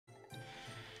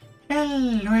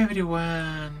Hello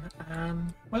everyone,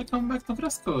 and welcome back to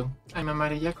Crosscode. I'm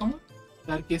Amare and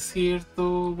Dark is here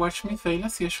to watch me fail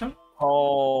as usual.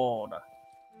 Cold.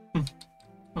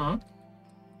 Huh?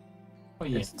 Oh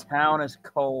yeah. This town is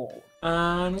cold.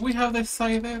 And we have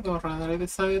decided, or rather I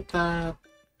decided that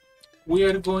we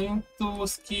are going to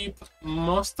skip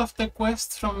most of the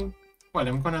quests from, well,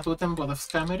 I'm gonna do them both off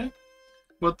camera,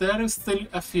 but there are still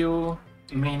a few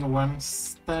main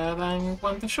ones that I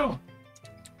want to show.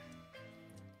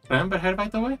 Remember her, by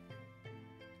the way?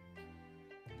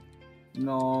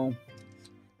 No.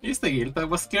 It's the guild that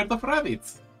was scared of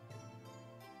rabbits.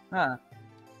 Huh.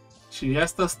 She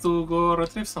asked us to go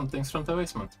retrieve some things from the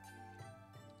basement.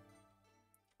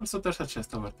 Also, there's a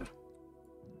chest over there.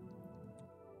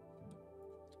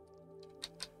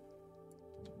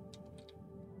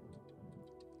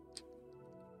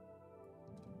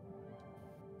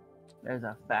 There's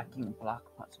a fucking block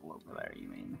puzzle over there, you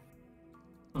mean?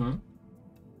 Hmm?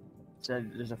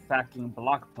 Said there's a fucking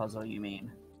block puzzle, you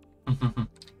mean?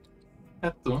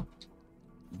 That too.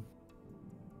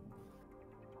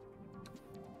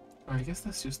 I guess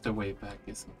that's just the way back,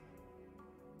 isn't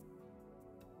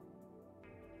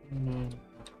it? No.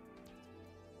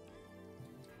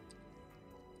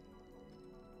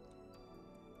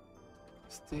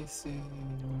 Stacy.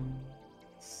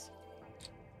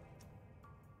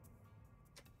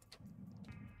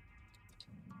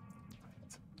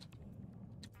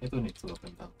 I don't need to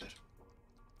open down there.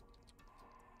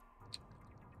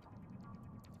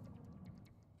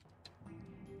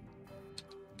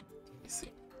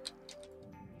 Easy.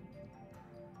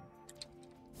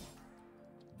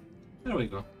 There we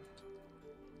go.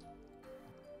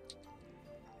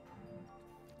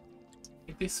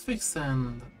 It is fixed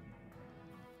and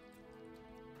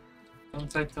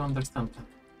don't try to understand that.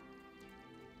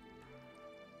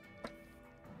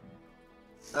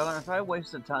 Ellen, if I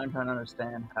wasted time trying to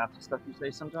understand half the stuff you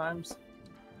say sometimes,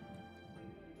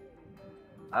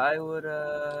 I would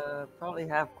probably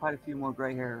have quite a few more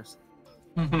gray hairs.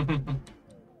 And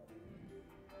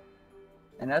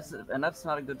that's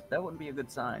not a good. That wouldn't be a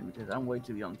good sign because I'm way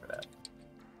too young for that.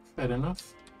 Fair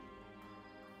enough.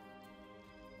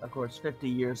 Of course, 50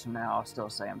 years from now, I'll still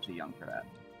say I'm too young for that.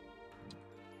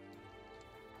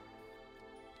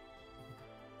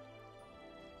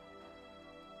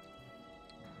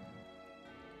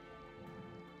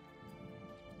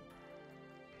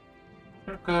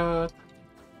 Haircut.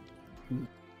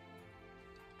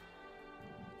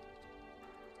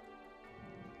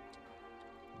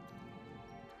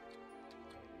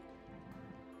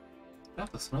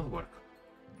 That does not work.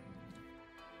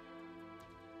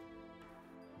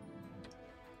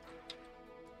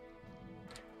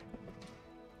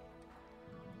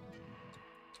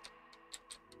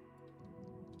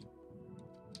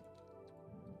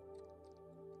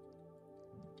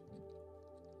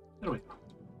 There we go.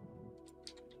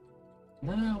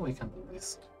 Now we can do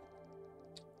this.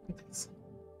 This.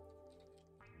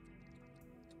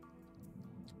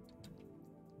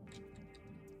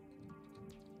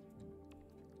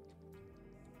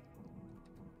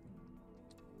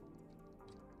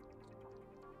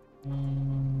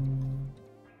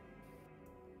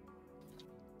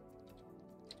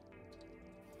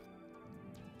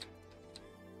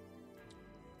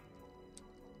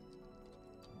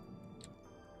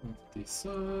 Move this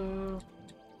up.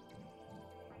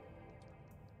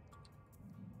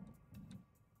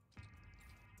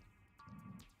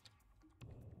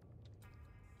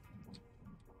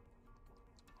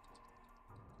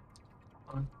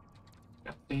 Got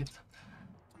it.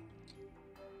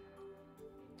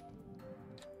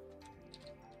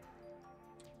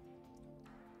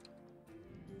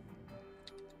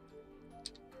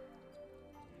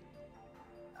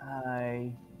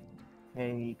 I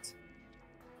hate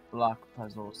block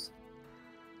puzzles.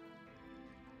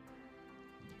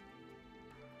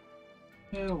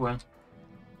 Yeah, well.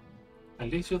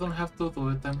 At least you don't have to do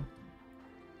it then.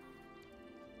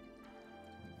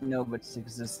 No, but its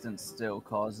existence still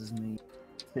causes me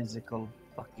physical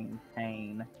fucking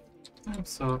pain. I'm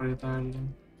sorry,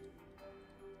 darling.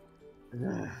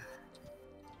 Ugh.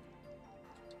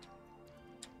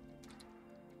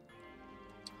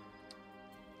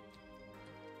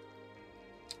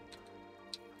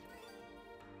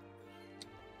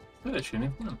 Storage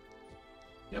unit 1.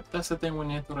 Yep, that's the thing we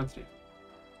need to retrieve.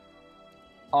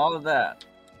 All of that.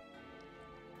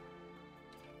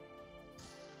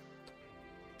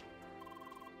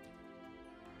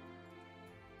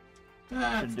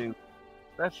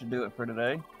 That Should do it for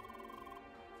today.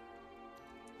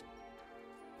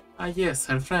 Ah yes,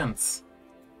 her friends.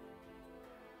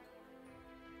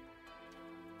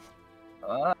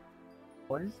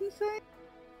 What is he saying?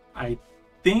 I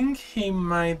think he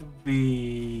might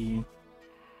be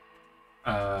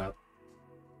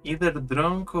either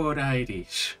drunk or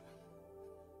Irish.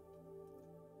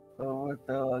 Oh, with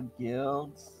the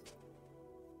guilds?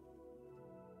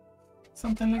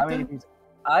 Something like I mean, that. if he's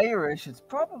Irish, it's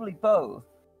probably both.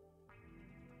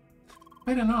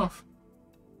 Fair enough.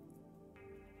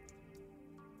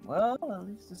 Well, at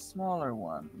least the smaller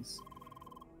ones.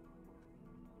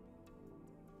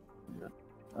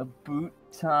 A boot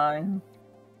time.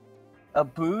 A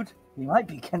boot? He might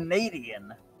be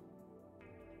Canadian.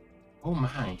 Oh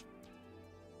my.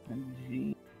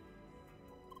 Gee.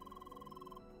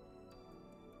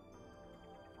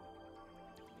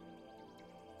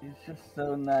 She's just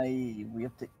so naive. We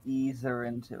have to ease her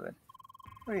into it.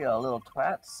 What are y'all, little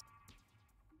twats?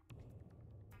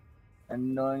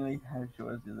 And knowingly has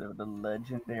yours is the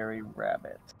legendary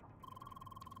rabbit.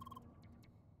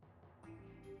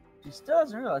 She still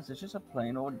doesn't realize it's just a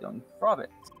plain old young frobbit.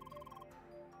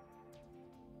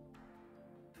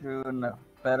 True enough,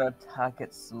 better attack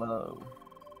it slow.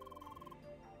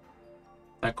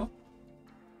 Taco?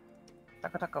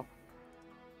 Taco taco.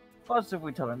 Plus, if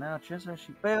we tell her now, chances are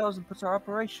she bails and puts our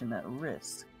operation at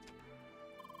risk.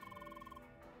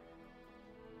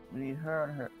 We need her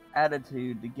and her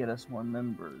attitude to get us more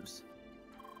members.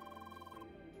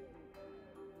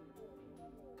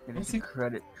 Get into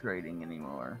credit trading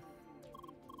anymore.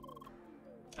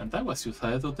 And that was used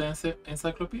to the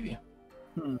encyclopedia.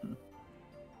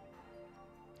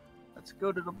 Let's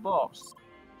go to the boss.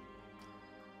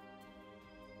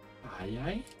 Aye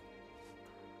aye.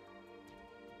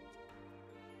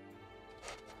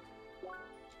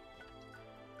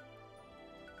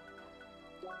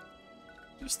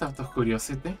 Just out of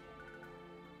curiosity.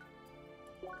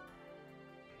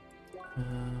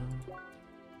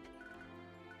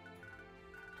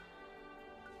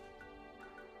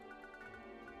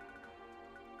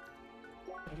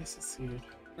 I guess it's here.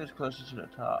 It's closer to the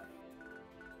top.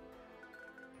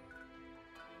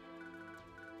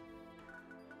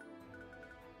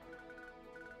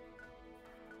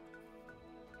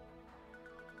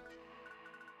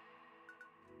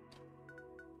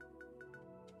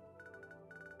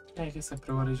 I guess I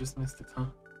probably just missed it, huh?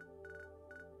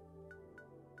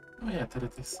 Oh yeah, there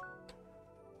it is.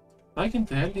 Like in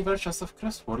the early versions of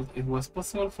Crosscode, it was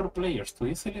possible for players to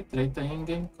easily trade the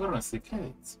in-game currency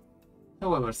credits.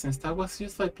 However, since that was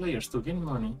used by players to gain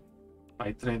money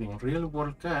by trading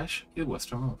real-world cash, it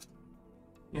was removed.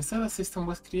 Instead, a system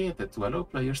was created to allow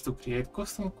players to create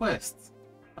custom quests.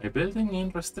 By building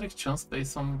in restrictions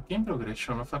based on game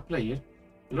progression of a player,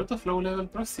 a lot of low-level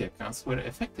proxy accounts were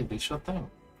effectively shut down.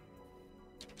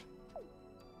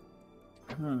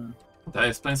 That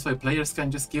explains why players can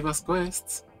just give us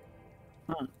quests.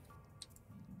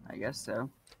 I guess so.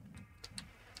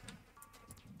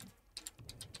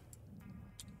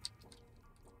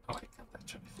 Oh, I can't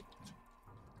actually fit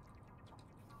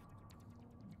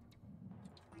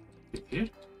it. Here?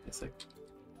 Yes,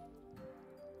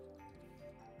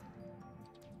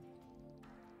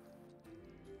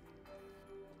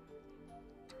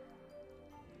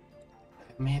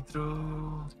 Let me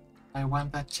through. I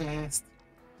want that chest.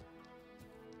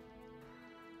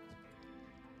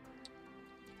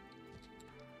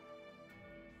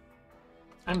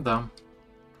 I'm dumb.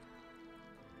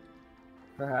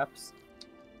 Perhaps.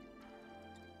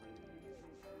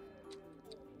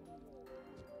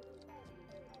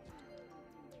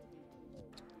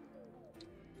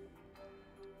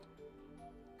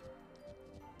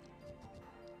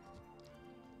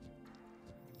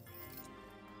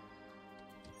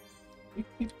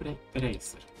 Quickly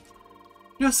bracer.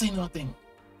 You see nothing.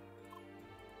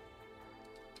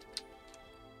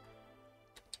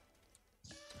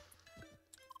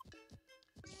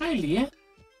 Hi, Leah.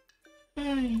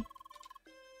 Hi.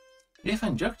 Jeff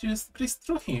and Jock just breezed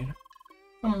through here.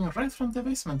 Coming right from the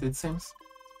basement, it seems.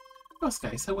 Those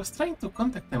guys, I was trying to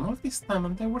contact them all this time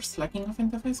and they were slacking off in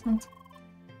the basement.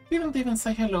 Didn't even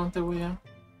say hello on the way out.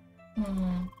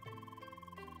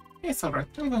 It's alright,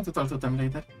 I'm going to talk to them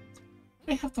later.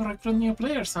 I have to recruit new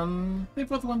players and they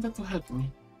both wanted to help me.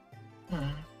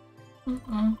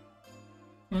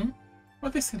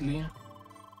 What is it, Leah?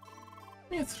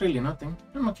 It's really nothing.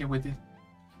 I'm okay with it.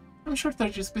 I'm sure they're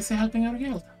just busy helping our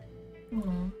guild.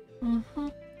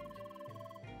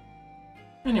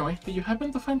 Anyway, did you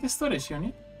happen to find the storage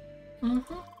unit?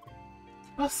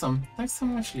 Awesome. Thanks so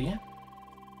much, Leah.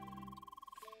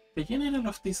 The general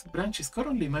of this branch is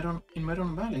currently in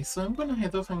Maroon Valley, so I'm gonna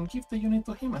head off and give the unit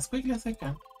to him as quickly as I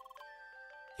can.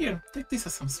 Here, take this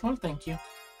as some small thank you.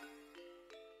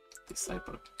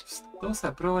 disciples. Those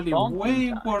are probably Long way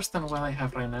time. worse than what I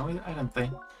have right now, aren't they?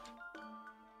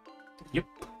 Yep.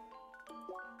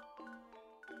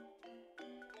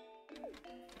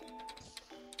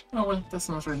 Oh well, that's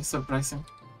not really surprising.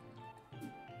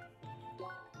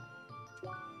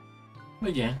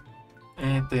 But yeah,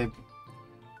 the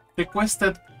quests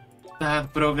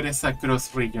that progress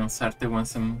across regions are the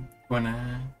ones I'm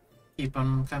gonna keep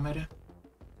on camera.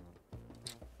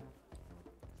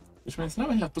 Which means now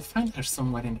I have to find her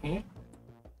somewhere in here.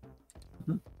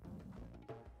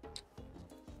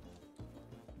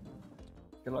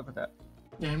 Good luck with that.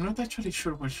 Yeah, I'm not actually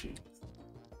sure where she is.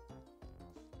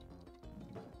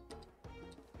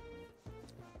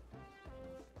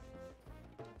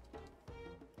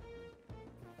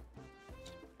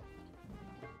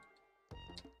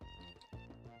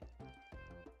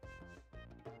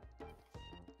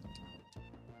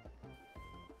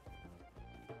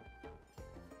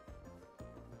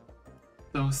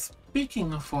 So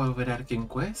speaking of overarching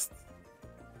quests,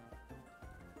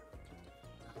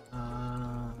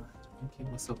 I think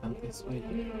it was open this way.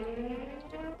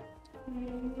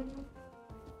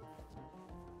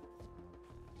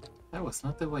 That was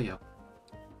not the way up.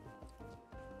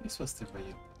 This was the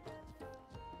way up.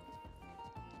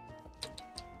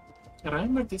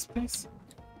 Remember this place?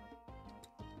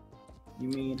 You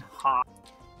mean hot?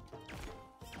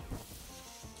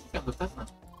 Can do that now.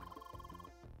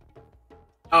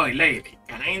 Oh, lady,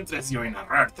 can I interest you in a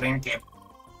rare trinket?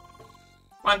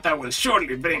 One that will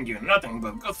surely bring you nothing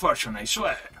but good fortune, I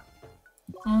swear.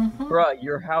 Bruh,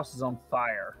 your house is on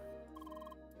fire.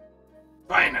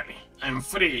 Finally, I'm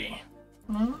free.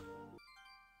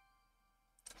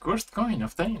 Cursed coin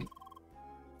obtained.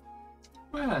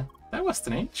 Well, that was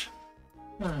strange.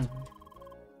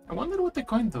 I wonder what the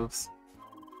coin does.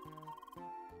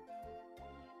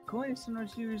 Coin is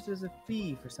sometimes used as a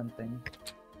fee for something.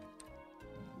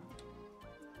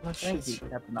 Not Thank you, sure.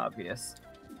 Captain Obvious.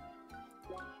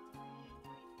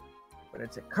 But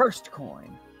it's a cursed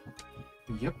coin.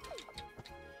 Yep.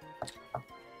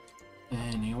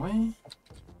 Anyway.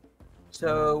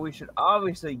 So we should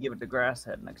obviously give it to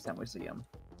Grasshead next time we see him.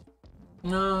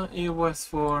 No, it was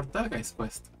for that guy's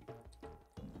quest.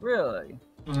 Really?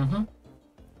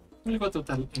 We'll go to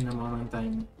that in a moment.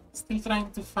 I'm still trying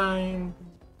to find...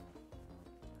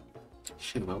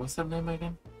 Shit, what was her name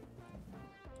again?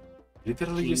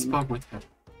 Literally just spoke with her.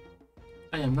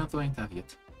 I am not doing that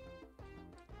yet.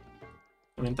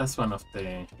 I mean, that's one of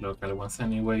the local ones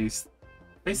anyways.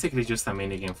 Basically just a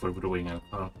minigame for brewing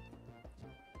alcohol.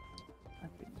 I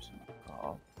think there's some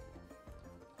alcohol.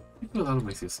 You could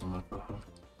always use some alcohol.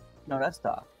 No, that's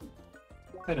tough.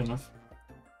 Fair enough.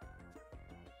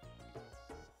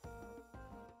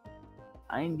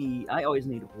 I always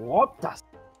need water.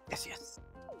 Yes, yes.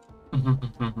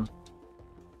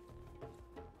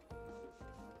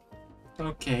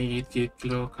 Okay, Kid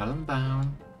Glow, calm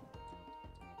down.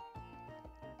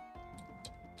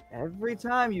 Every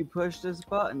time you push this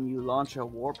button, you launch a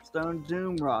Warpstone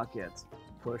Doom rocket.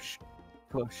 Push,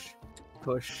 push,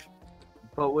 push.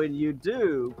 But when you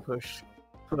do push,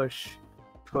 push,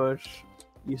 push,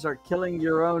 you start killing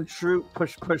your own troop.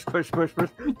 Push, push, push, push, push.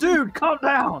 Dude, calm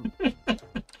down!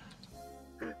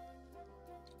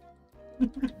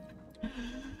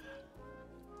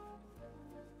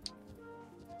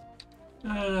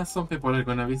 Some people are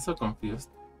gonna be so confused.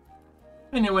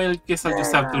 Anyway, I guess I'll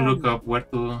just have to look up where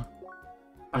to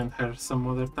find her some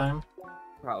other time.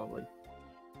 Probably.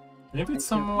 Maybe it's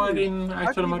somewhere in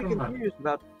actual I'm Maroon Valley. confused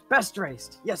about best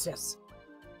raced. Yes, yes.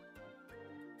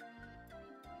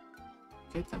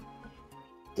 Okay then.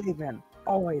 Gaben,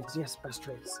 always yes, best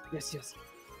race. Yes, yes.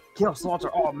 Kill, slaughter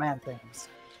all man things.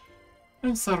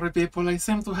 I'm sorry people, I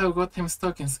seem to have got him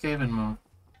stuck in Skaven mode.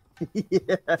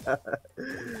 Yeah.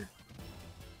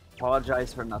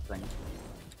 Apologize for nothing.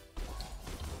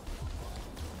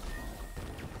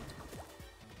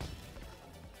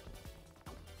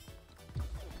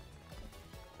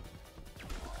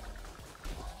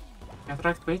 Get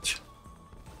right, bitch.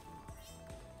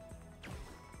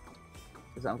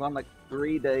 Because I'm gone like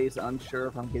 3 days unsure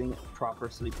if I'm getting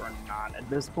proper sleep or not. At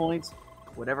this point,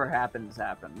 whatever happens,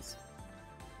 happens.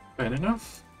 Fair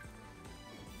enough.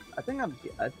 I'm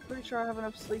pretty sure I have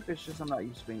enough sleep, it's just I'm not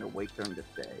used to being awake during the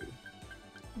day.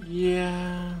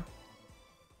 Yeah.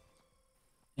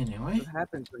 Anyway, What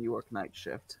happens when you work night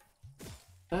shift?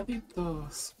 that it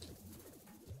does.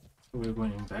 So we're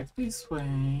going back this way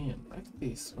and back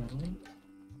this way.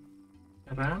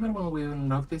 Remember when we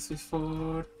unlocked this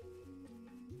before?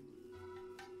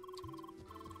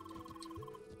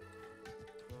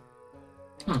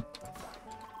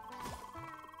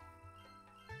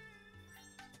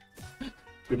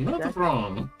 You're not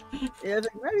wrong. Yeah, I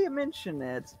think maybe you mentioned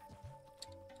it.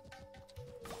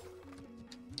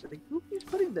 Like, who keeps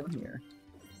putting them here?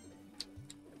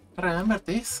 Remember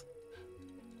this?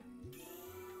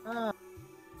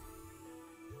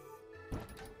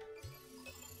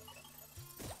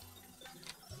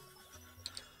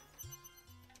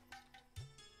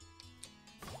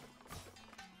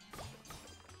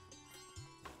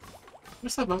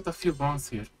 There's about a few bones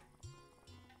here.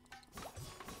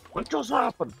 What just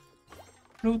happened?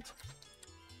 Loot.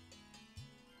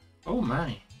 Oh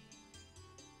my.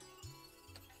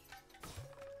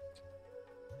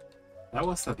 That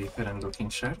was a different looking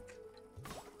shark.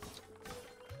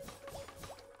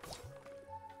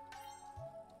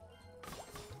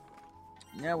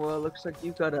 Yeah, well, it looks like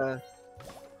you've got a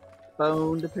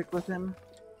bone to pick with him.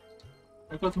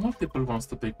 I got multiple ones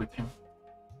to pick with him.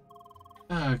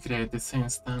 Oh great, this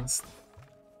instance.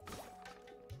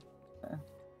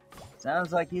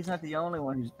 Sounds like he's not the only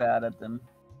one who's bad at them.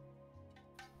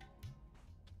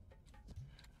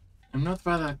 I'm not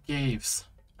bad at caves,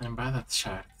 I'm bad at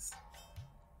sharks.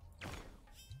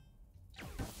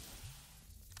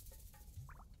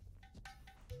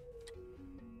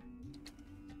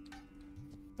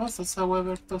 Puzzles,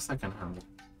 however, those I can handle.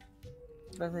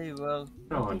 But hey, well,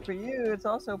 Probably. for you, it's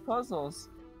also puzzles.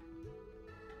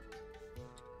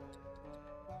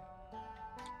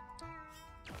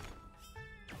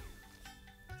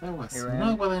 That was Hey, Rand.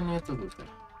 not what I needed to do there.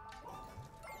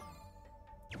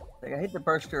 Like, I hate to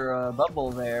burst your bubble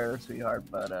there, sweetheart,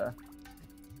 but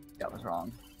that was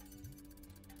wrong.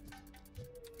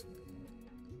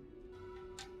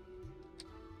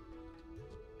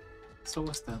 So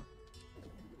what's that?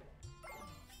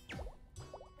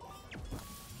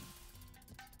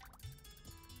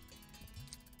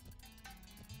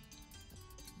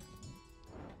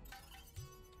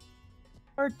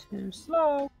 Or too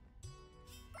slow.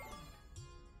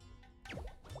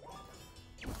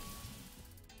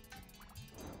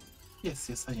 Yes,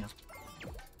 yes I am.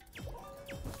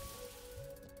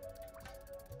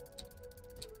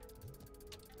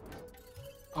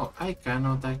 Oh, I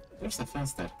cannot. There's a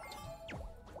fence there.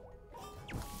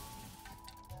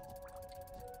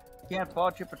 Can't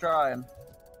fault you for trying.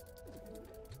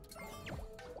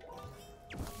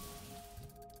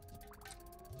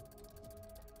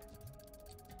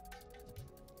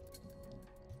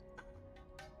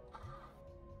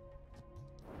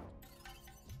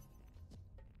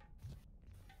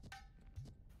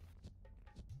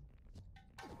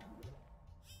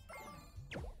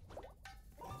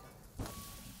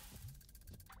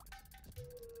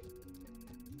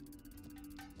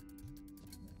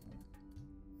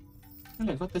 Well,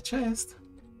 I got the chest.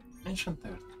 Ancient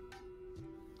Earth.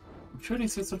 I'm sure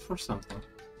it's useful for something.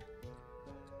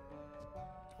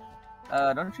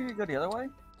 Don't you go the other way?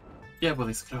 Yeah, but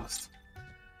it's closed.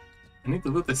 I need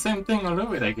to do the same thing all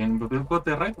over again, but we'll go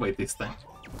the right way this time.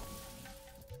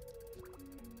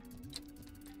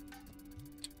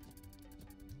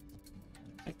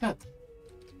 Like that.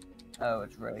 Oh,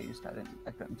 it's raised. I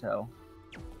couldn't tell.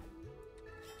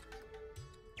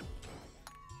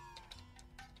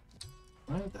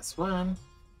 Well, that's one.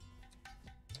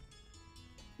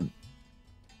 It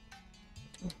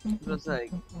was like,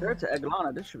 compared to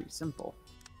Eglana, this should be simple.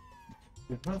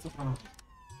 You're not wrong.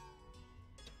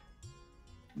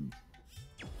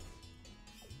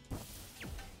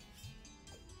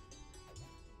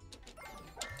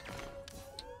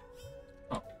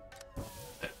 Oh.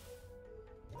 There.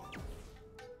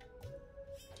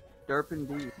 Derp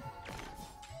indeed.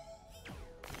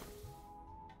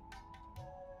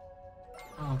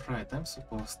 Oh, right, I'm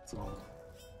supposed to...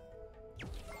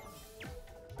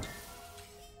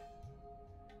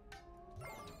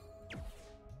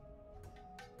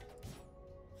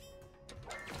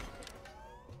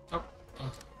 Oh. Oh.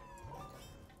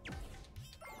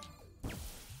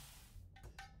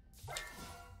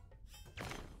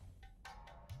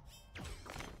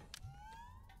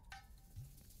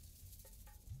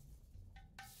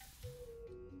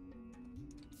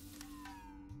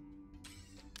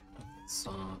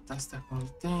 So that's the whole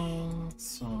thing.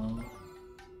 So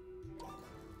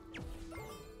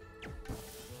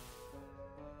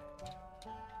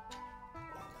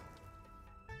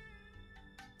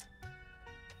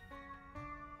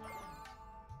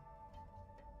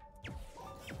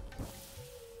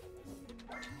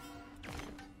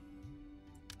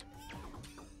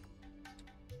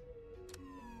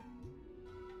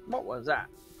What was that?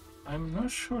 I'm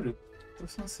not sure. It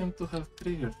doesn't seem to have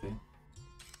triggered it.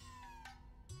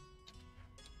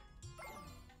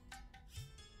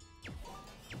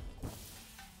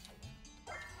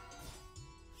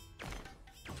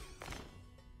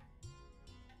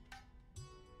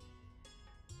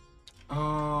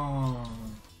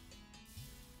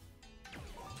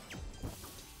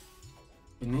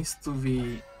 It needs to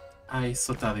be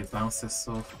ISO that it bounces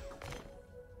off.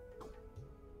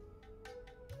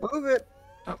 Move it!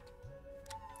 Oh.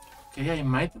 Okay, I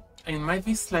might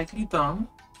be slightly dumb.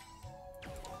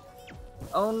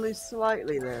 Only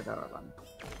slightly there, darling.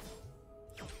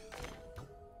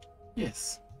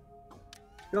 Yes.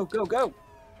 Go, go, go!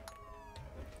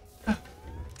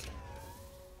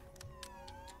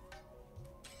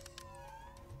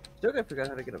 Still gotta figure out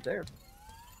how to get up there.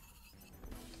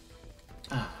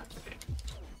 Ah, okay.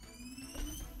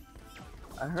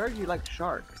 I heard you like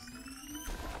sharks.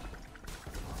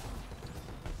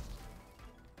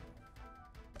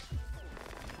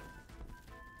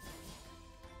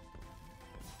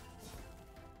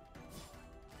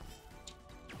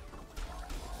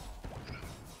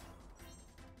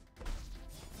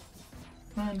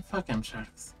 Man, fuck them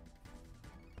sharks.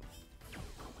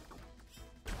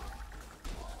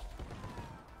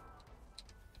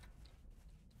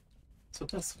 So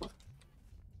that's what.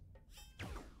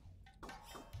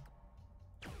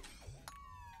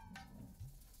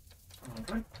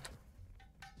 Alright.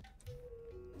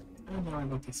 And now I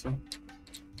go this way.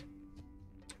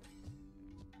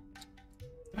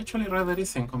 Actually rather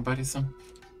easy in comparison.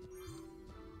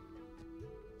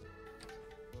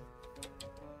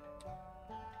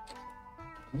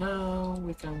 Now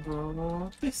we can go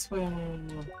this way.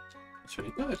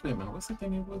 Actually, the other way, man. Was it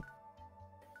any wood?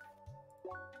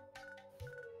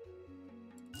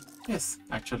 Yes,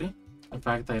 actually. In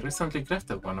fact, I recently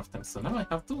crafted one of them, so now I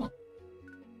have two.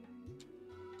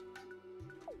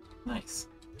 Nice.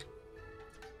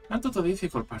 And to the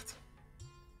difficult part.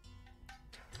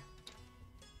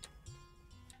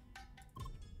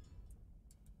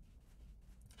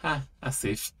 Ah, as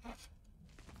if.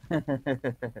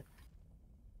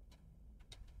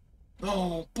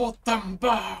 No, put them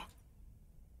back!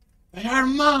 They are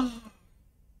mine!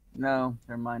 No,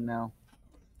 they're mine now.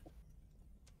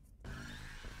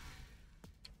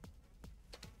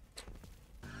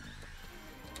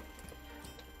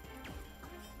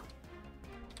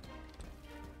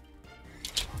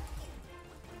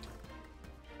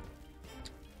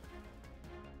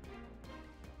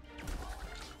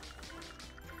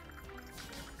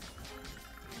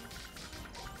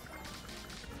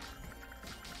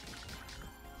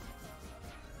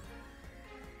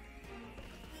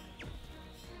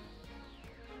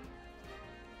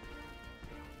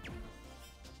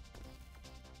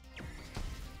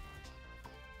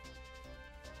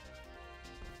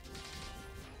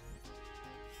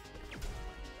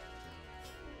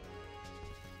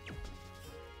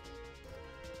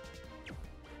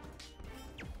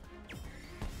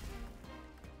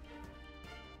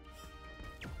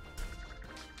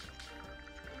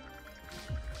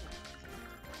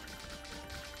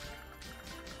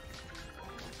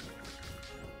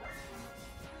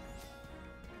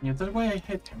 Either way, I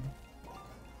hate him.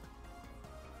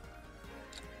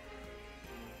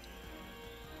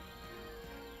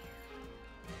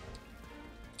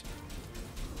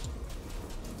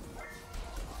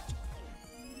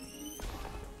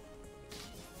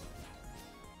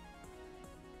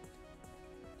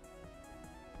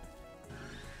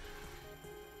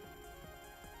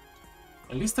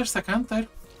 At least there's a counter.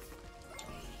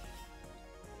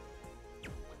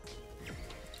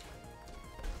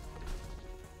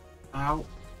 Ow.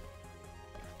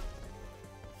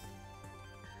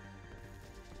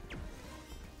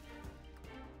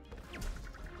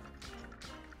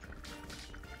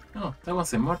 Oh, that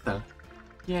was immortal.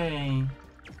 Yay.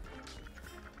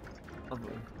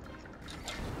 Lovely.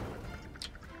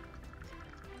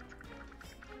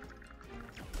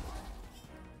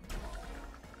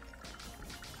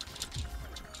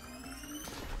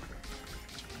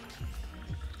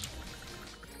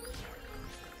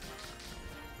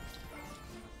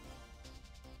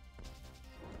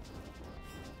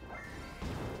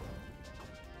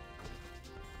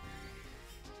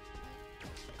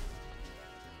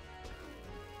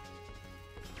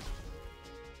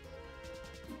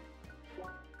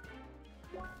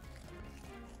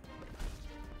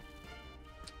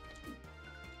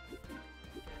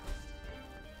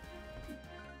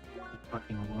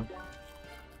 Fucking what?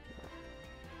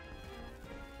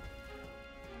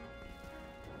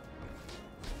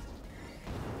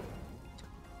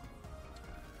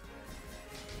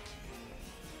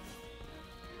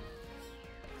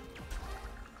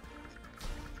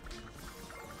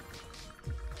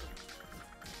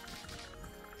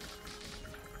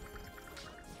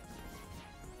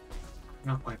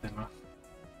 Not quite enough.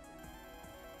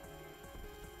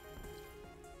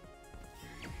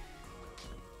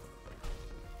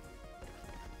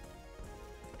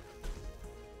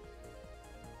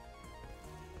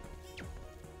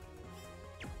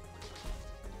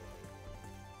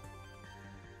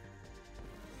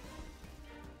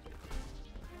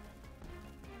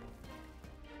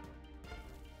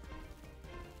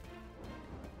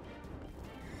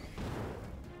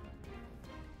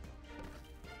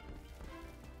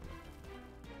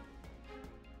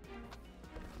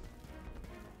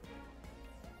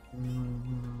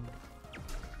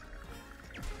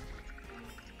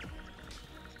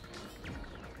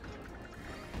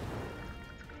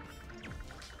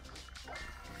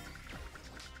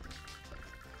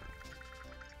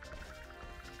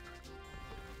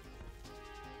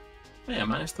 Hey, I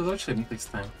managed to dodge it this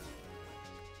time.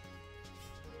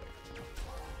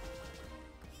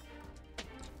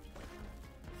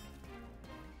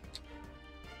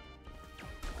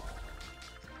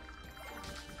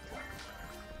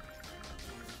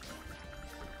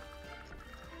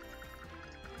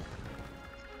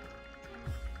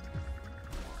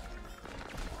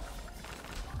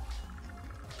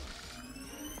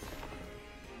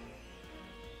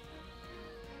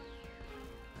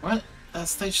 Well,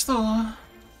 that's stage 2. Ow.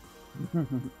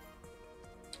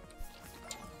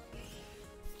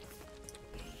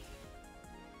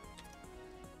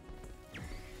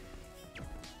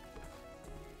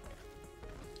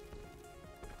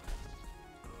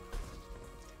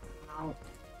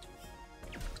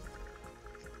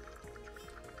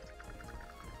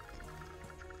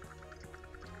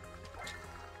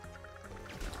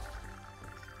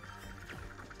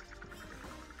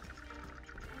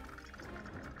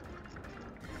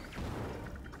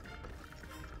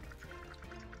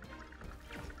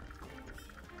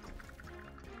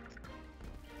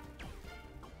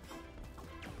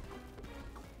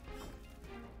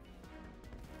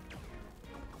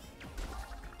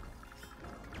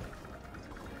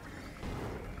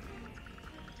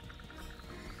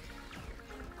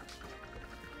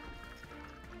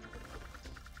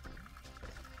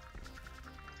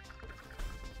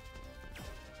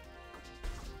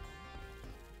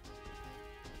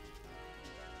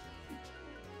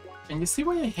 Can you see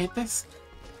why I hate this?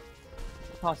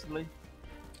 Possibly.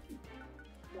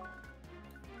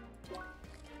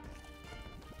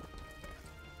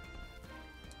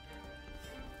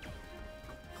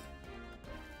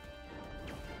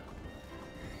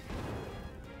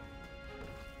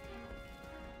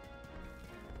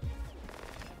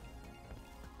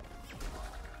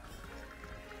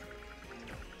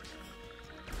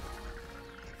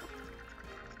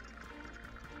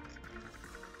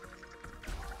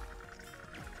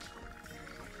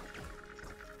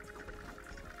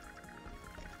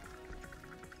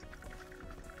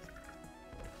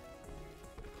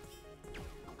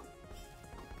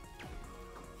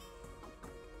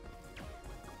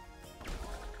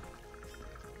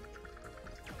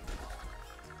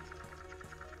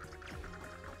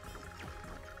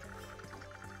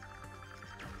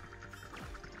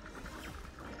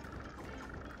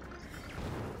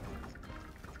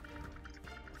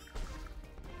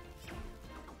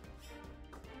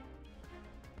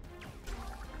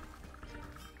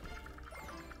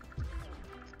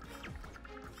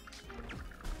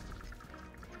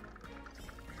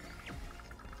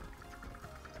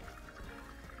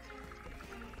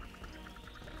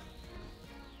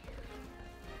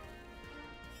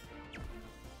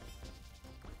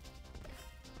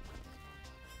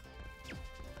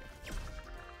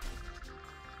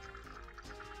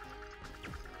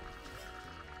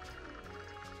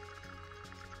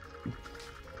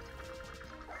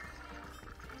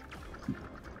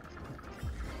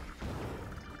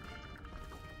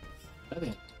 That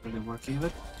didn't really work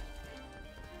either.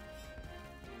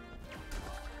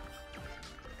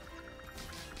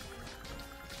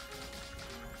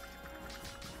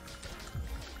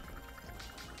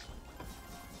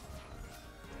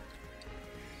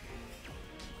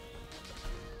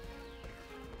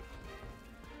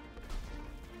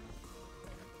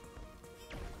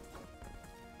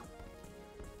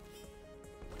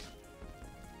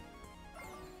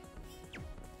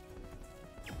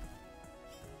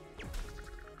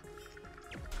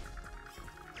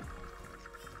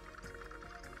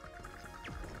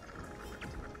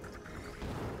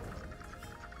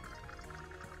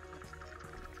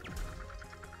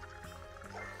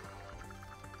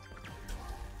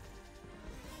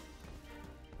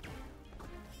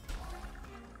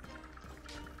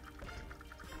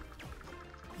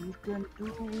 You can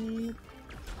do it.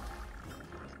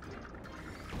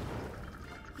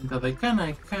 That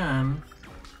I can.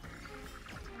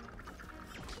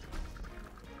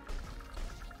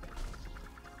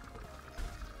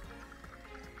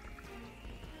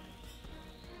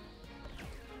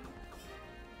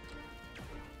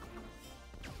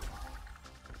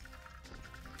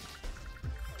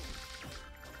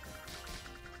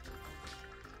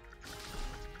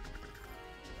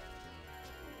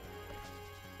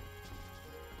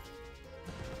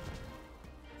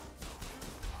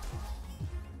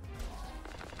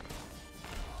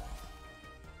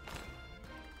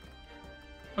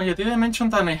 Oh yeah, did I mention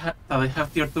that that I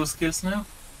have tier 2 skills now?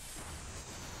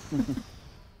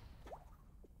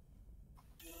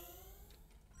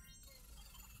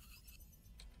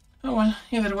 Oh well,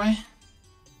 either way.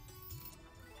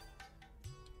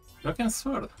 Broken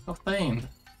sword obtained.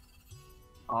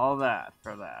 All that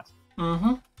for that.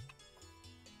 Mm-hmm.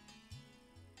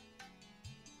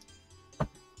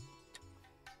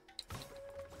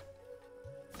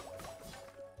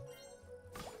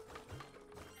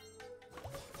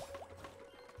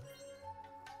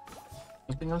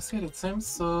 Nothing else here, it seems,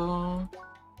 so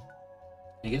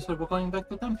I guess we'll be going back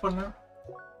to town for now.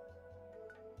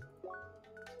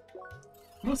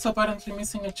 I'm also apparently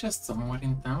missing a chest somewhere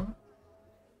in town.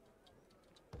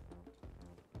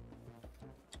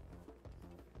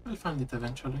 I'll find it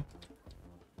eventually.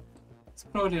 It's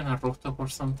probably on a rooftop or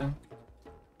something.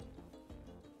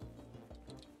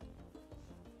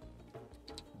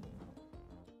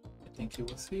 I think he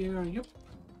was here, yep.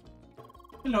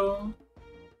 Hello.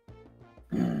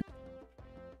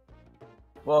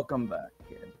 Welcome back,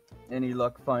 kid. Any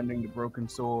luck finding the broken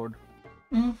sword?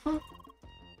 Mm-hmm.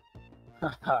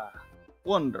 Haha,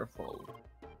 wonderful.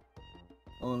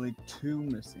 Only 2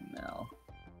 missing now.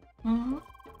 Mm-hmm.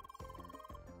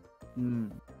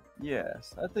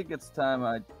 Yes, I think it's time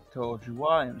I told you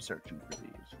why I'm searching for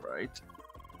these, right?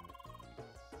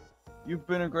 You've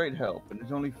been a great help, and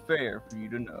it's only fair for you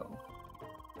to know.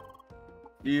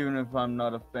 Even if I'm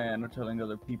not a fan of telling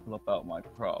other people about my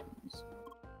problems.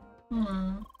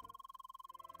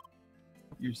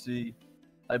 You see,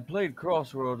 I played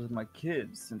Crossroads with my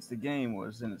kids since the game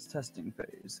was in its testing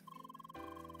phase.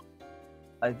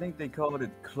 I think they called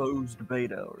it closed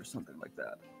beta or something like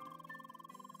that.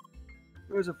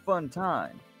 It was a fun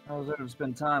time. I was able to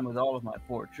spend time with all of my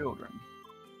 4 children.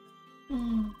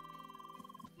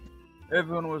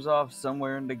 Everyone was off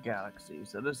somewhere in the galaxy,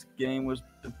 so this game was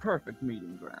the perfect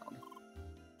meeting ground.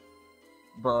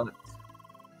 But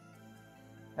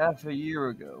half a year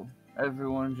ago,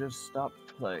 everyone just stopped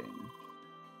playing.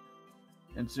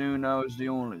 And soon I was the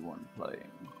only one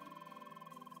playing.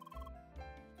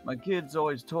 My kids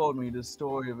always told me the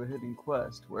story of a hidden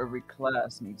quest where every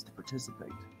class needs to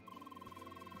participate.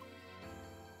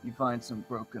 You find some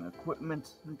broken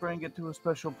equipment and bring it to a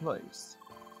special place.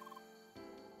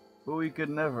 But we could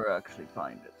never actually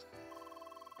find it.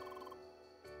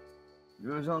 It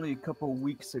was only a couple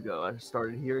weeks ago I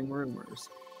started hearing rumors.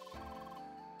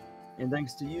 And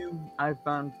thanks to you, I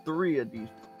found 3 of these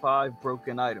 5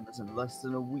 broken items in less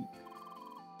than a week.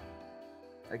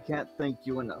 I can't thank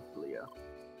you enough, Leah.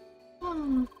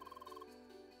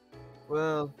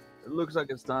 Well, it looks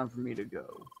like it's time for me to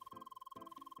go.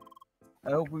 I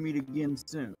hope we meet again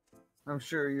soon. I'm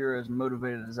sure you're as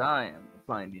motivated as I am to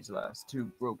find these last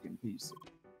 2 broken pieces.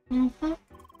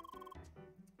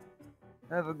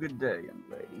 Have a good day, young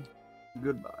lady.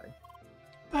 Goodbye.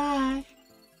 Bye.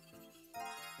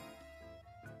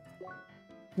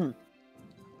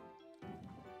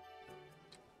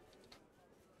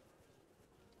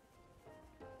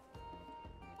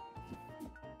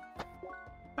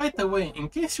 By the way, in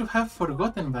case you have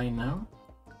forgotten by now...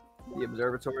 The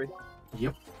observatory?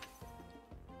 Yep.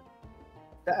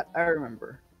 That I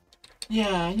remember.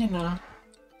 Yeah, you know.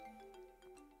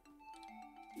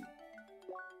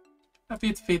 A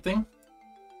bit fitting.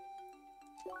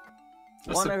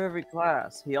 One of every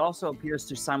class. He also appears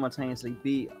to simultaneously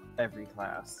be every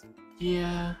class.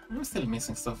 Yeah, I'm still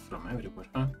missing stuff from everywhere,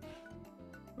 huh?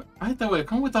 By the way,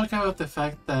 can we talk about the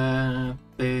fact that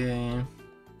the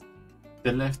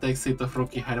left exit of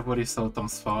Rookie Harbor is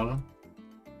Autumn's Fall?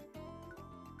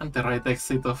 And the right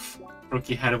exit of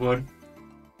Rookie Harbor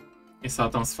is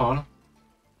Autumn's Fall?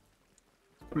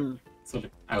 So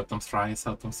like, Autumn's Rise,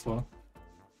 Autumn's Fall.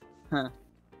 Huh.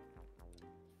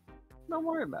 Don't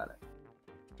worry about it.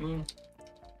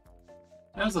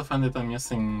 I also find it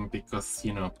amusing because,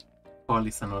 you know, fall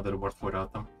is another word for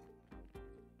autumn.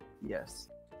 Yes.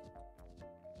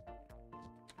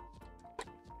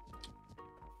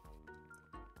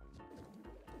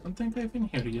 I don't think I've been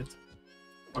here yet.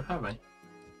 Or have I?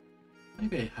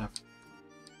 Maybe I have.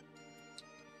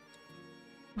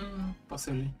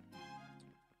 Possibly.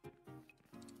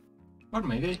 Or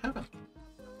maybe I haven't.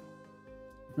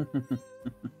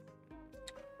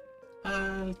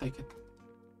 I'll take it.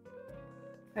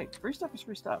 Hey, free stuff is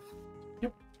free stuff.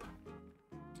 Yep.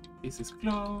 This is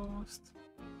closed.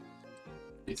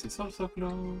 This is also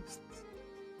closed.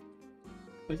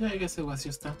 But yeah, I guess it was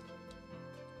just that.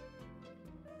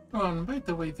 Oh, and by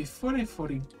the way, before I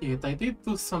forget, I did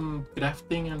do some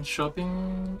crafting and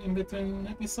shopping in between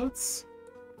episodes.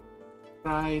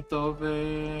 Right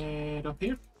over up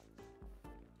here.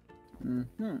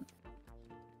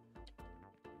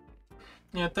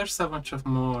 Yeah, there's a bunch of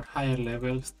more higher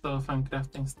level stuff and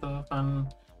crafting stuff,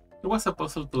 and it was a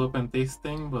puzzle to open this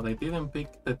thing, but I didn't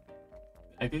pick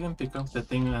up the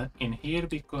thing in here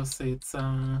because it's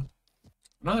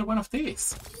another one of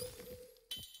these.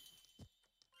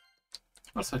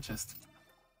 Also a chest.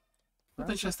 But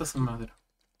it just doesn't matter.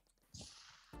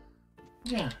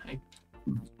 Yeah,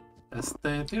 that's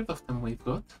the third of them we've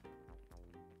got.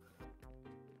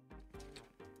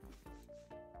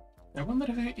 I wonder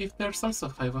if there's also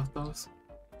 5 of those.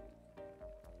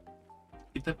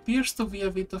 It appears to be a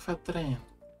bit of a trend.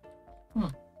 I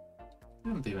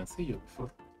didn't even see you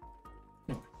before.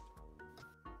 Anyway.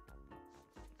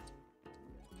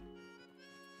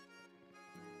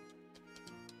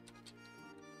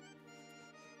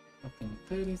 Nothing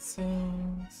there it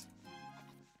seems.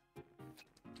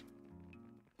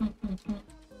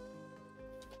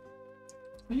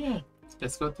 So yeah,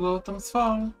 let's go to Autumn's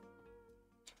Fall.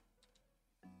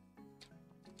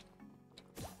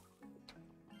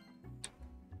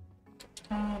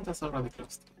 And that's already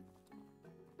closed.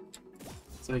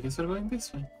 So I guess we're going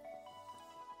this way.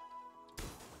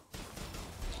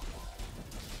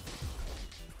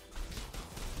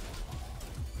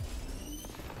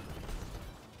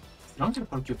 Stronger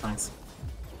porcupines.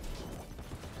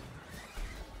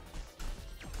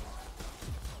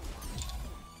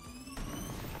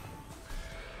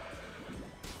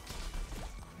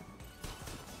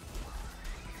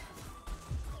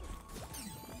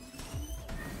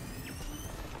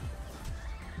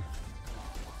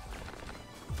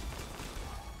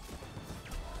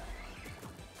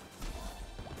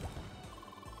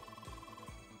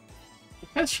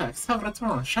 Headshacks have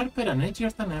returned, sharper and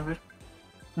edgier than ever.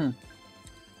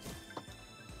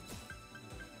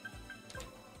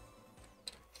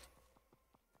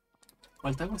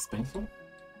 Well, that was painful.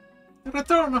 The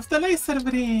return of the laser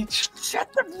bridge!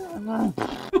 Shut the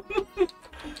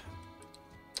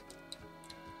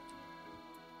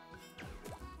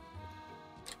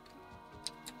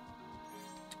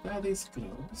That is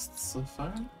closed so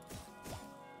far.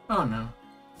 Oh no.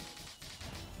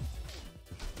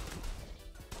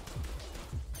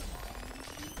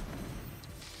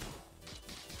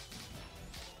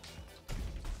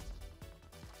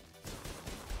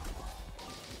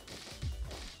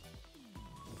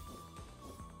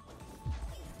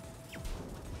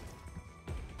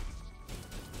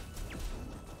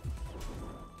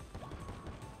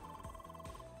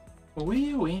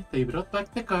 Oui, they brought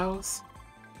back the cows.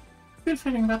 Still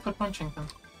feeling bad for punching them.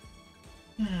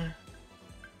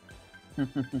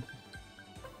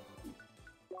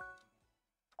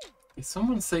 Did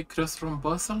someone say cross-room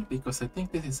puzzle? Because I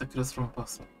think this is a cross-room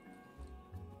puzzle.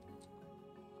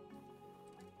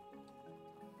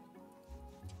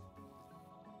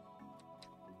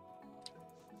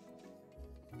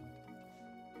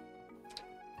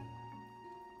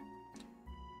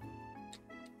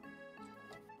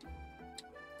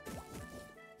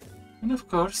 And of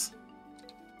course,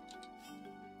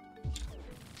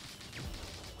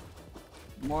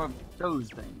 more of those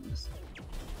things.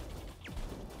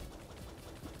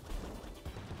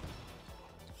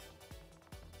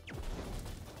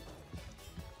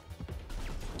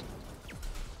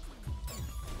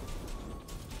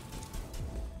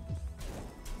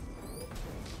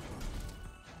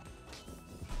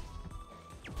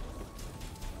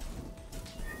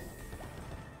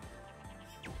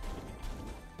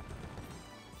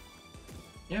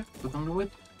 yeah,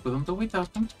 couldn't do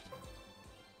without them.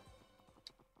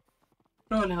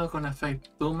 Probably not gonna affect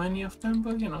too many of them,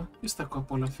 but you know, just a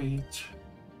couple of each.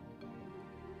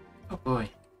 Oh boy.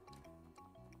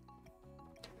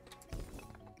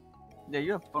 Yeah,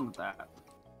 you have fun with that.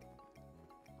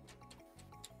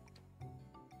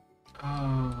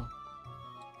 Oh.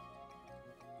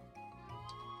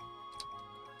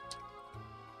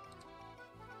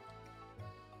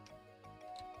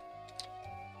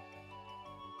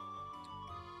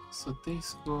 So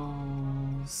this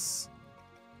goes...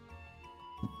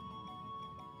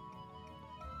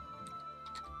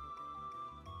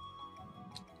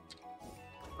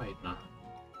 Wait, no.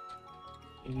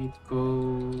 It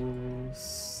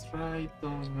goes right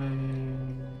over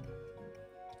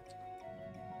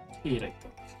here, I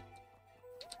think.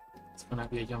 It's gonna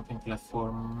be a jumping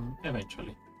platform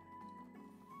eventually.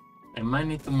 I might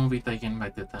need to move it again by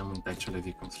the time it actually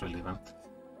becomes relevant.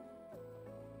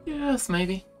 Yes,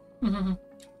 maybe. Oh.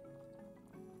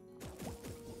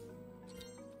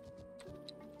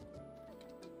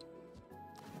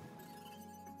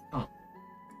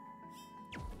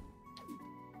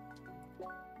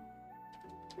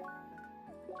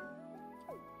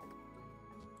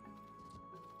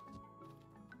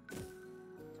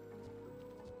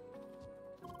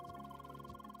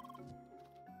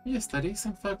 Yes, there is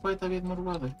in fact quite a bit more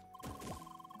water.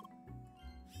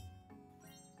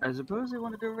 I suppose they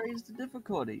wanted to raise the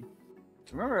difficulty.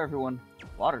 Remember, everyone,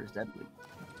 water is deadly.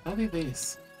 How did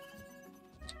this?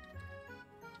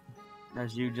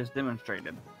 As you just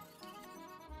demonstrated.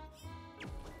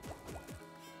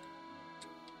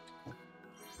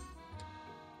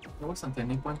 There wasn't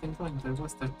any point in going there,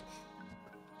 was there?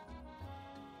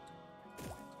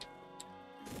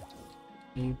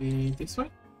 Maybe this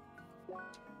way?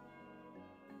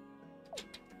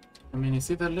 I mean,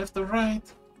 it's either left or right.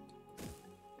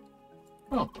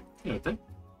 Oh, hello there.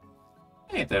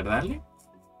 Hey there, darling.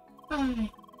 Hi.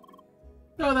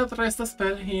 No, that rest a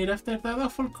spell here after that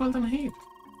awful cold and heat.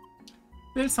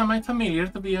 Feels somewhat familiar,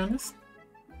 to be honest.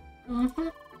 Mm-hmm.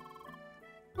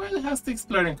 Well, how's the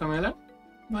exploring, Camilla?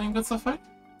 Doing good so far?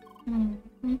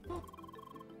 Mm-hmm.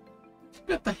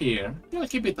 Good to hear. You'll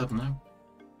keep it up now.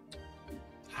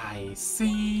 I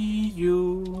see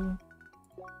you.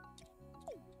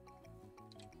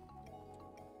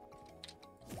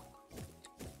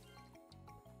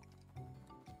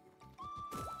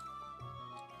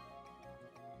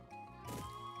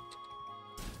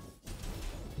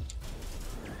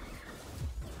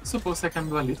 Suppose I can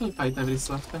do a little fight every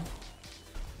so often.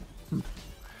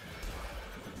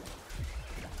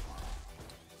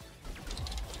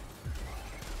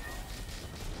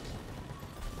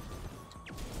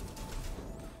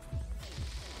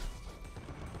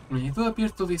 I do appear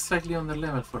to be slightly under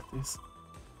level for this.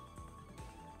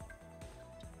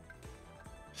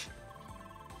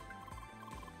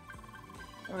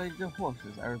 What are the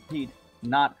horses? I repeat,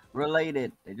 not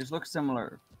related. They just look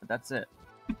similar, but that's it.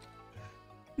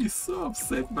 He's so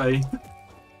upset by it.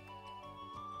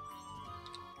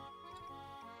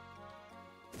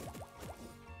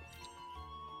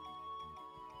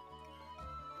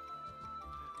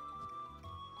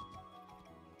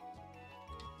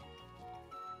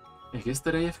 I guess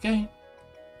they're AFK.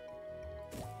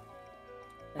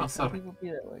 Oh, sorry. People be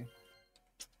that way.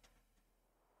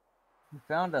 We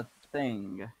found a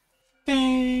thing.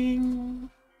 Ding!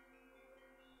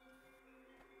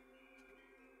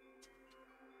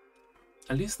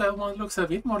 At least that one looks a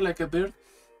bit more like a bird.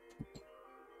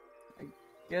 I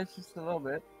guess just a little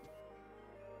bit.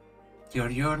 Your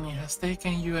journey has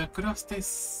taken you across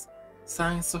these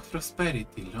signs of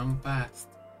prosperity long past,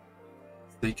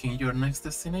 taking your next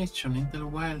destination in the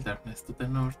wilderness to the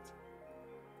north.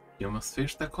 You must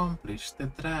first accomplish the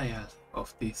trial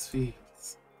of these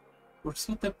fields,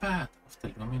 pursue the path of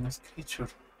the luminous creature,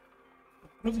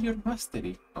 prove your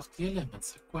mastery of the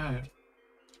elements acquired.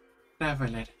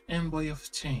 Traveler, envoy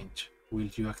of change, will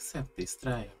you accept this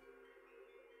trial?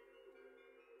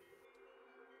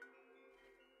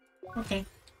 Okay.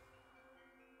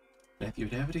 Let your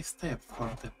every step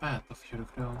form the path of your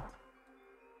growth.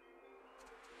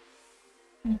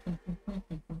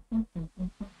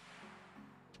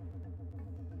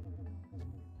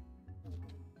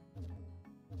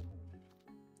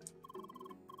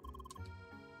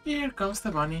 Here comes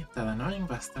the bunny, that annoying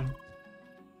bastard.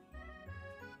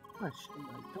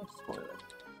 Don't spoil it.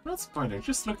 Not spoiler,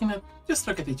 just look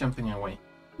at it jumping away.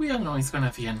 We all know it's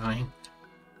gonna be annoying.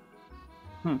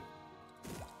 You're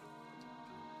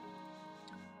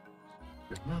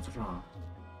not wrong.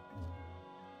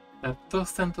 That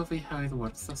does tend to be how it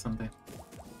works, doesn't it?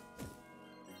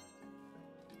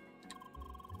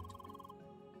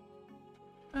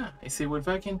 Ah, I see we're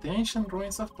back in the ancient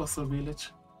ruins of Puzzle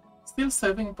Village. Still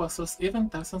solving puzzles even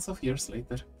thousands of years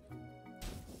later.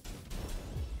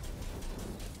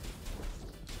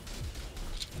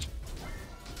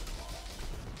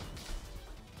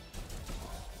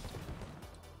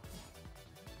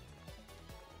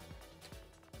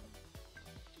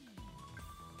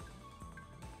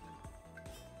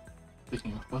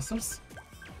 Speaking of puzzles,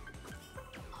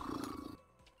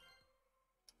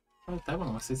 well, that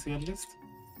one was easy at least.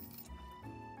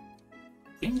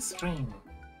 King's Ring.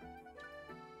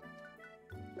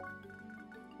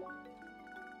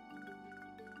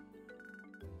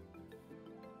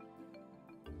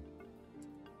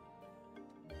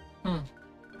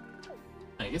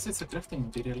 I guess it's a crafting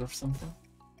material or something.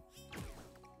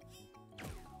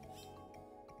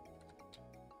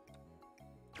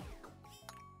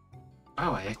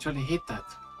 Wow, I actually hit that.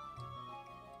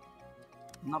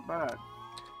 Not bad.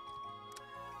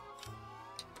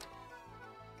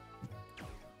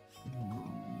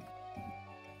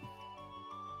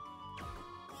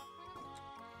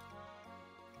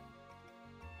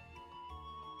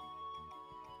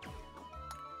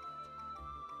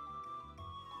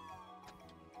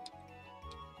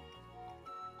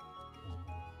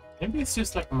 Maybe it's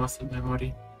just like muscle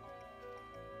memory.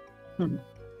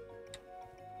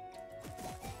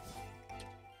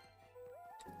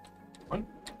 Well,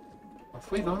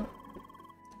 off we go.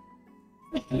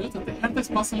 Say hello to the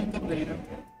hardest puzzle in the playroom.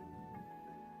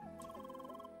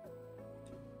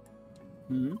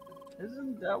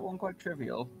 Isn't that one quite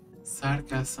trivial?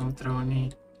 Sarcasm,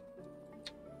 Trony.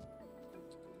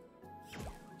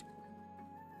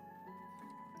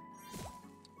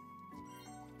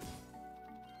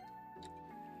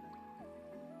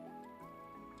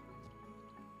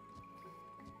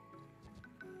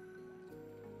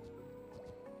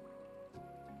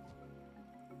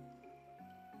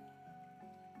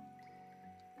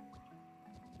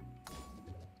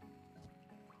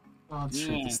 Oh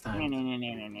shit, this time.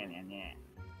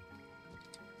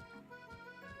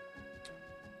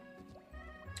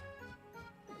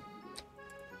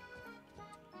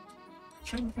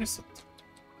 Train reset.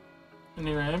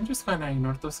 Anyway, I'm just gonna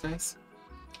ignore those guys.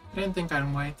 I didn't think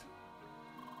I'd wait.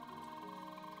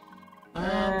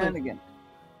 And again,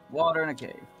 water in a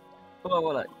cave.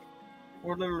 Below a lake.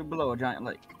 We're literally below a giant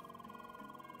lake.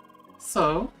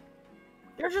 So,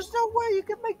 There's just no way you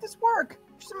can make this work!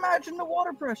 Just imagine the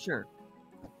water pressure!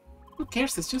 who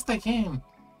cares? It's just a game.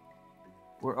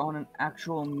 We're on an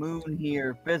actual moon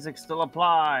here. Physics still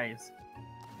applies.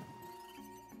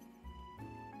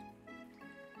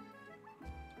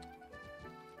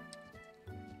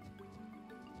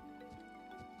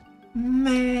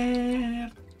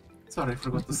 Nerd. Sorry, I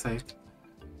forgot to say it.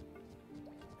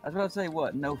 I was about to say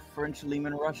what? No French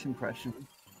Lehman Rush impression.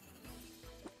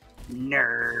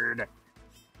 Nerd.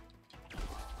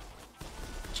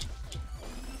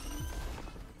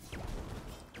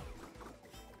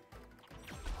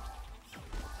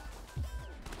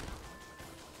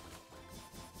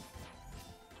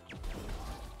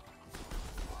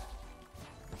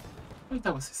 Well,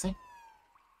 that was easy.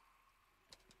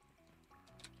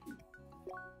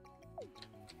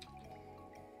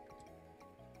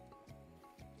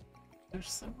 There's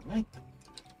some item.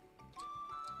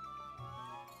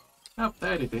 Oh,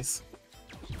 there it is.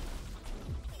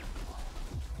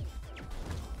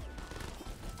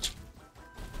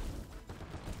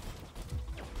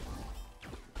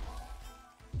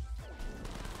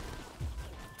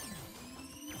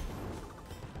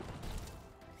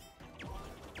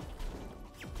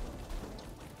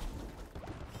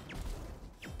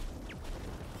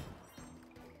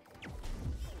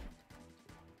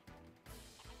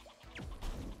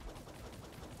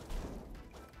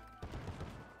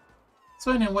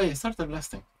 So anyway, I started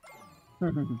blasting.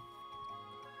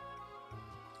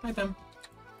 Item.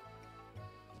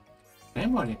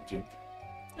 Memory chip.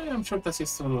 I'm sure that's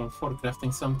useful for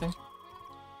crafting something.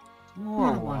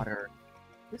 More More water.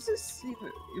 Is this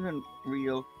even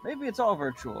real? Maybe it's all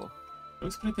virtual.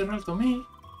 Looks pretty real to me.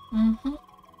 Mm-hmm.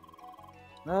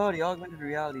 No, the augmented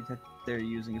reality tech they're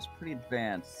using is pretty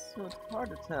advanced, so it's hard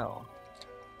to tell.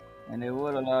 And they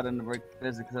would allow them to break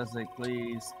physics as they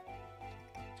please.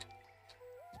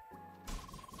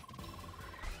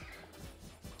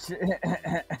 That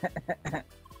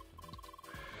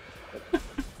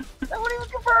wouldn't even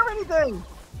confirm anything!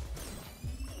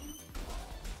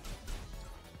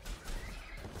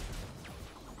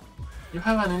 You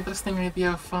have an interesting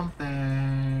idea of fun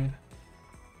there.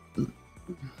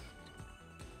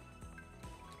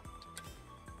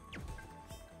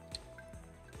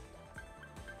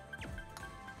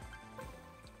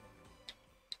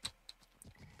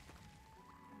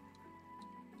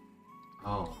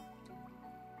 Oh.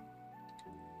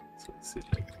 So it's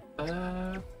like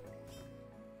that.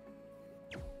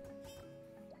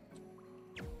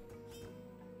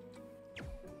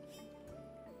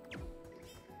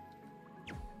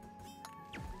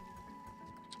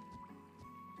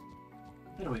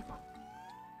 There we go.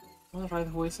 Alright,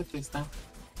 who is it this time?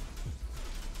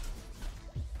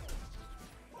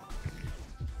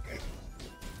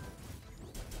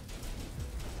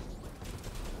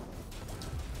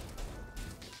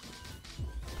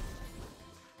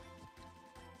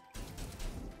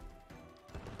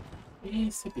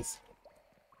 Easy peasy.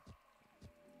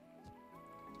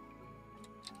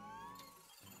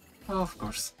 Of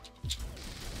course.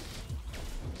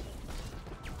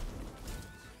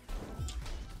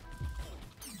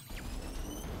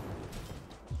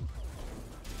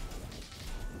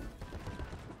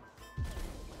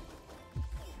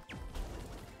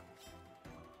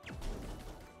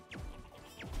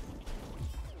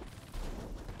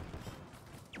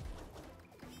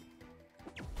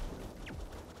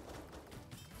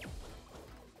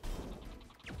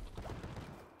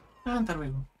 And there we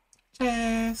go.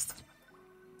 Chest!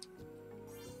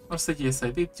 Also, yes, I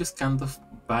did just kind of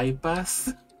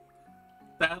bypass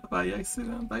that by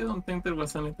accident. I don't think there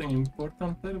was anything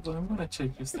important there, but I'm gonna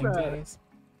check just in case.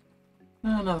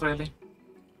 No, not really.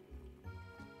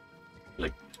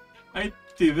 Like, I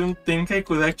didn't think I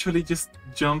could actually just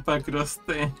jump across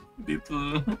the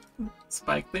little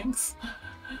spike things.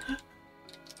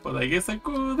 But I guess I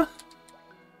could.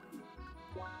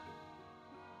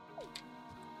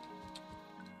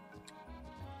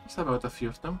 There's about a few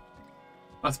of them.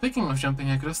 Well, speaking of jumping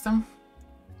across them,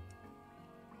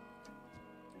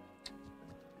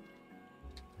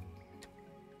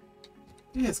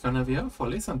 it's gonna be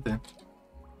awful, isn't it?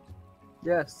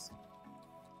 Yes.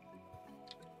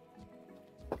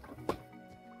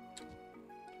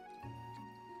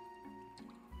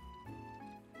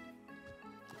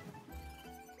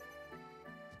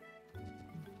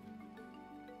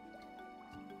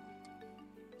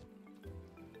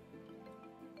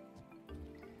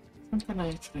 How can I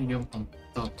actually jump on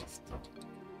top of them?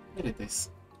 Here it is.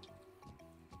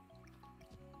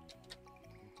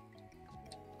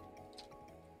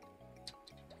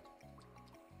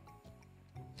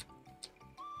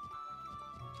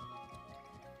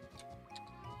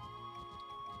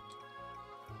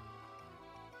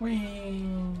 Whee!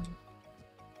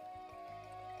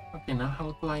 Okay, now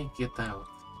how do I get out?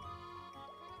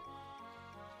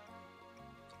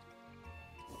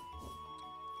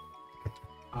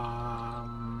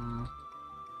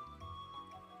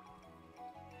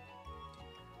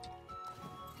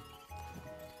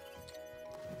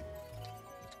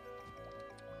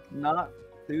 Not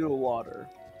through the water.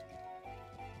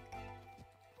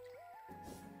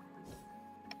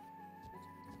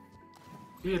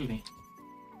 Really?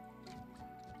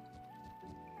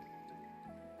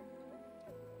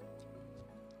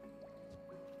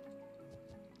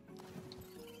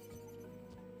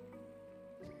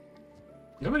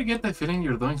 You ever get the feeling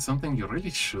you're doing something you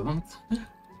really shouldn't?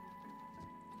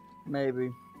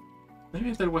 Maybe.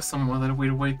 Maybe there was some other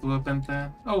weird way to open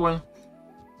that. Oh well.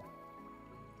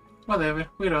 Whatever,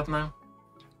 we're out now.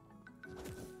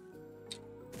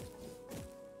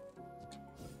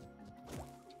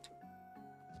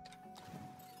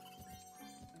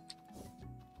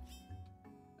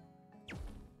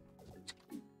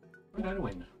 Where are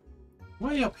we now?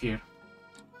 Way up here.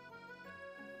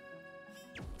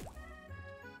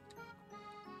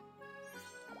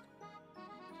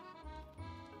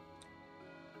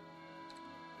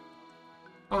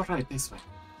 Alright, this way.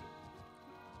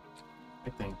 I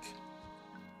think.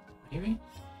 Maybe?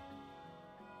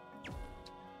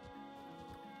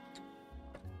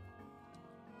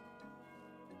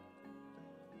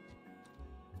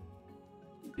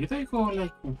 Did I go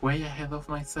like way ahead of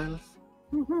myself?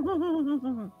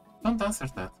 Don't answer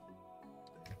that.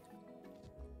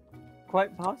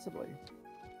 Quite possibly.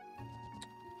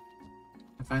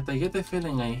 In fact, I get the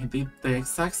feeling I did the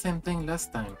exact same thing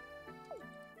last time.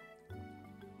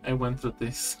 I went through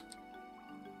this.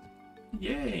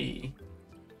 Yay!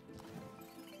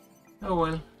 Oh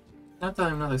well, now that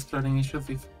I'm not exploring, it should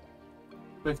be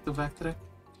quick to backtrack.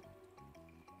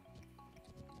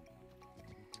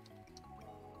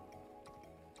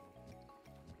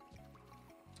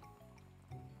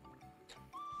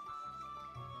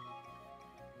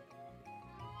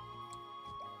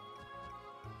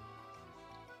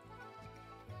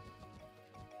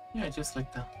 Yeah, just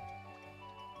like that.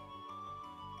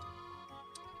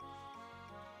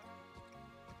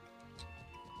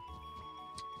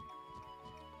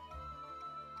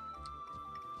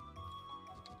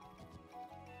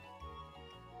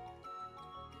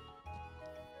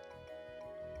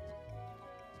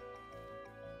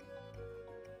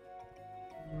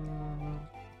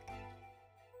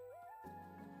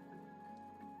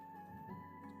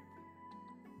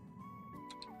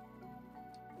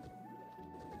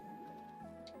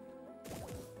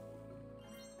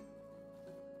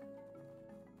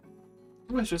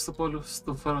 I was just supposed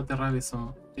to follow the rabbits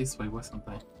on this way, wasn't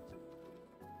I?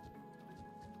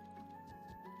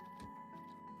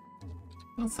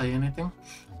 Don't say anything.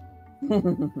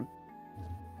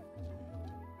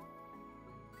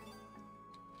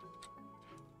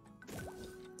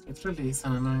 It really is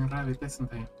an annoying rabbit,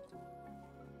 isn't it?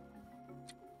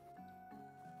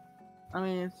 I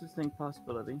mean, it's a distinct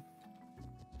possibility.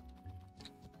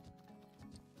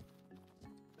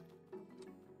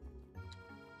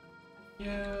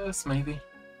 Yes, maybe.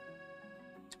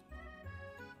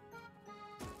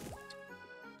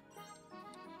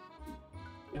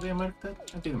 Did I mark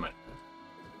that? I did mark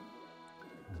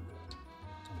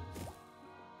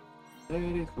that.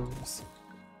 There it goes.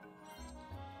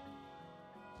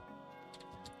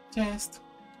 Chest.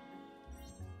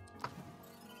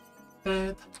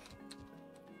 Dead.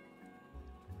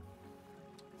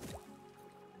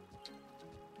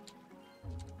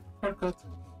 Haircut.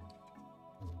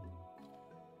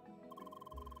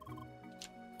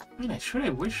 Man, I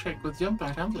wish I could jump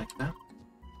around like that.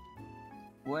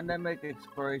 Wouldn't that make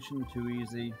exploration too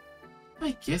easy?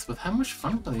 I guess, but how much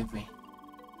fun would it be?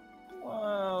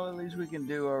 Well, at least we can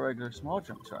do our regular small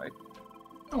jumps, right?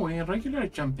 Oh, we're regular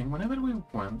jumping whenever we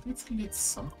want. It's at least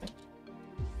something.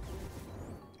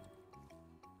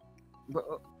 But,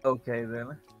 okay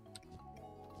then.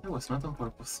 That was not on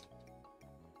purpose.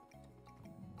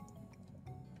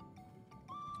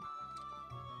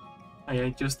 I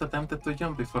just attempted to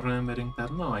jump before remembering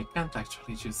that no, I can't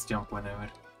actually just jump whenever.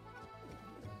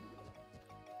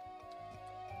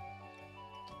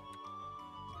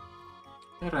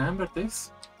 I remember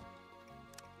this.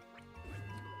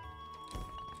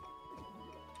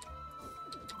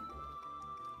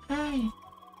 Hey!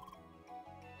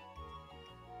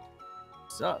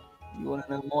 So, you want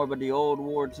to know more about the Old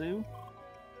War too?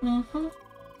 Mm-hmm.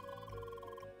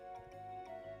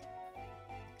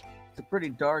 It's a pretty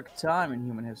dark time in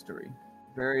human history.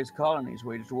 Various colonies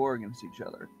waged war against each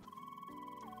other.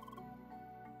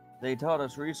 They taught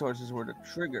us resources were the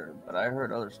trigger, but I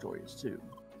heard other stories too.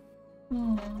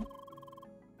 Mm.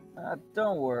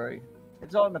 Don't worry.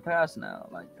 It's all in the past now,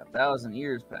 like 1,000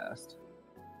 years past.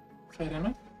 Fair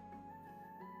enough.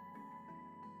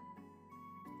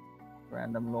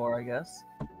 Random lore, I guess.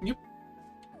 Yep.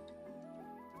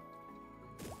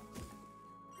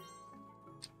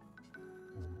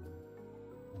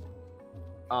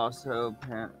 Also,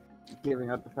 giving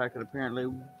up the fact that apparently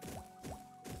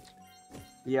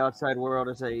the outside world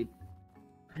is a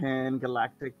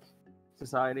pan-galactic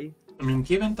society. I mean,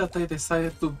 given that I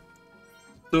decided to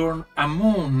turn a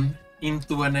moon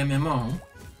into an MMO.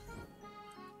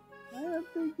 I don't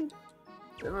think it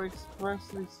ever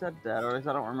expressly said that, or at least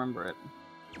I don't remember it.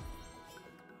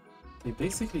 They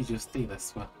basically just did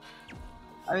as well.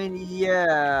 I mean,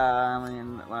 yeah,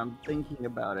 when I'm thinking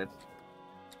about it.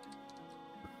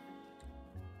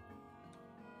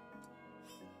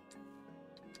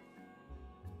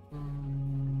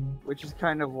 Which is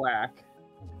kind of whack.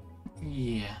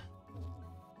 Yeah.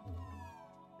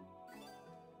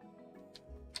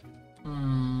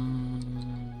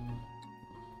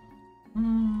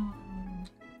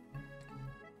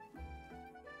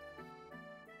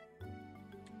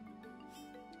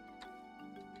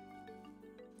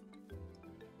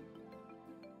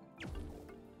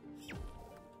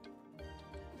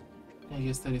 I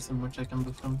guess there isn't much I can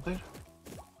do from there.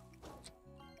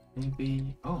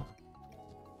 Maybe... oh.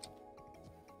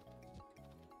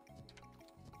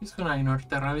 Just gonna ignore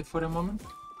the rabbit for a moment.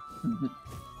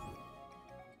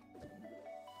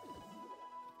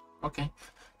 Okay.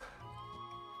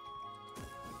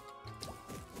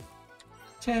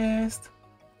 Chest.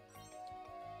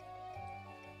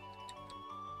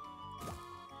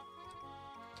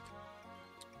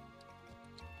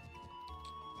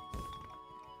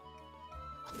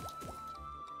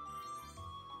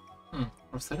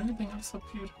 Was there anything else up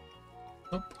here?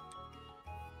 Nope.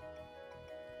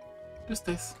 Just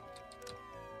this.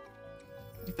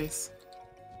 This.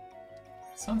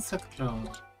 Sunset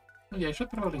Cloud. Oh yeah, I should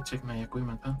probably check my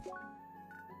equipment, huh?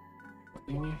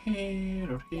 Nothing new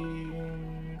here or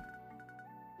here.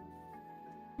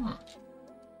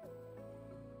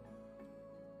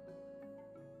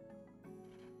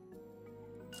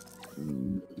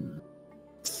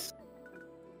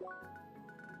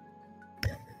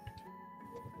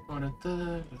 What are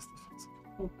the less defensive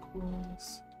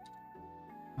focus?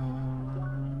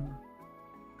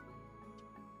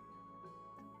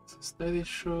 It's a steady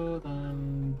shot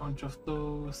and a bunch of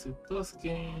those it does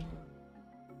gain.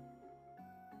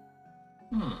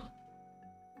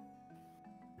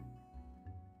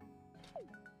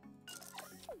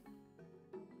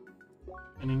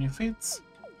 Any new fits?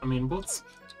 I mean boots?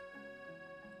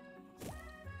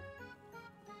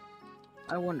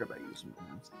 I wonder about using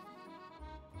pants.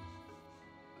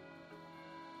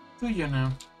 Do you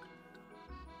know?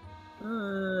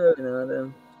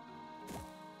 Then.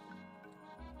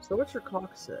 So what's your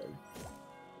clock say?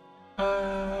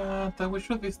 That we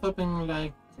should be stopping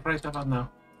like right about now.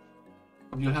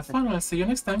 Hope you'll have fun and I'll see you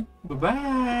next time. Bye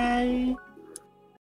bye!